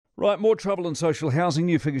Right, more trouble in social housing.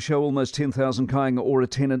 New figures show almost 10,000 Kāinga Ora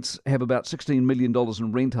tenants have about $16 million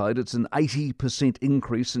in rent owed. It's an 80%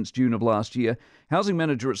 increase since June of last year. Housing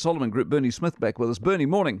manager at Solomon Group, Bernie Smith, back with us. Bernie,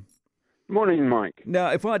 morning. Morning, Mike.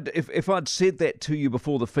 Now, if I'd said that to you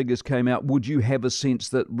before the figures came out, would you have a sense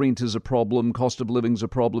that rent is a problem, cost of living's a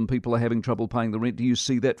problem, people are having trouble paying the rent? Do you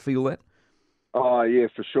see that, feel that? Oh, yeah,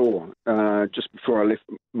 for sure. Just before I left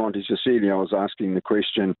Monte Cecilia, I was asking the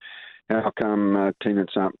question, how come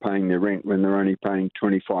tenants aren't paying their rent when they're only paying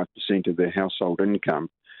 25% of their household income?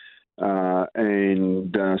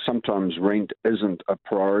 And sometimes rent isn't a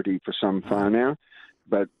priority for some whānau,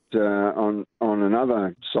 but on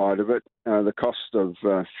another side of it, the cost of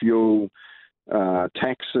fuel,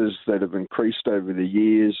 taxes that have increased over the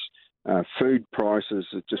years, food prices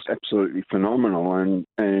are just absolutely phenomenal.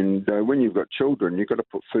 And when you've got children, you've got to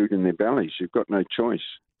put food in their bellies. You've got no choice.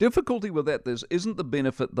 Difficulty with that, isn't the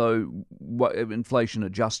benefit, though, inflation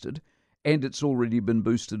adjusted, and it's already been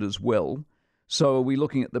boosted as well. So are we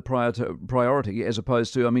looking at the priority as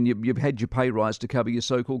opposed to, I mean, you've had your pay rise to cover your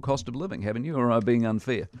so-called cost of living, haven't you, or are I being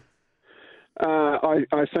unfair?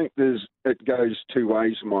 I think it goes two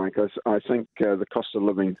ways, Mike. I think the cost of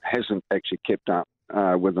living hasn't actually kept up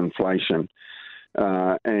with inflation.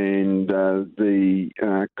 And the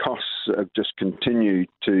costs have just continued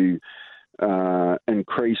to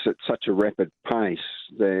increase at such a rapid pace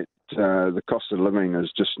that the cost of living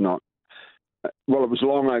is just not... Well, it was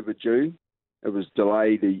long overdue. It was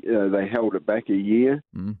delayed. They held it back a year,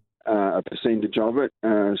 a percentage of it.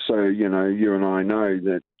 So, you and I know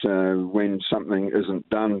that when something isn't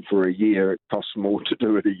done for a year, it costs more to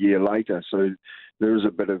do it a year later. So there is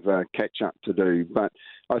a bit of catch-up to do. But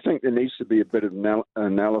I think there needs to be a bit of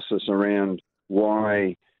analysis around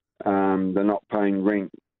why they're not paying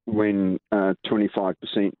rent when 25%,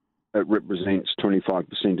 it represents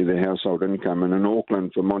 25% of their household income. And in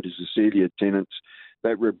Auckland, for Monte Cecilia tenants,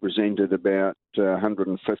 that represented about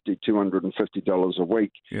 $150, $250 a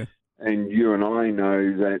week. Yeah. And you and I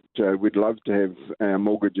know that we'd love to have our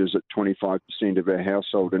mortgages at 25% of our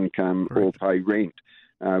household income. Correct. Or pay rent.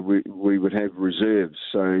 We would have reserves.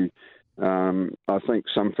 So I think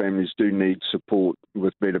some families do need support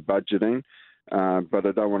with better budgeting. But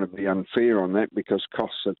I don't want to be unfair on that because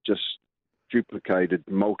costs have just duplicated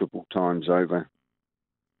multiple times over.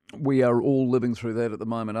 We are all living through that at the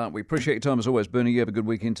moment, aren't we? Appreciate your time as always, Bernie. You have a good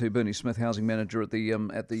weekend too. Bernie Smith, housing manager at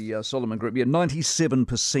the Solomon Group. Yeah,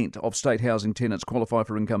 97% of state housing tenants qualify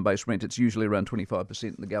for income-based rent. It's usually around 25%,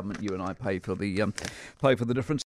 and the government, you and I, pay for the difference.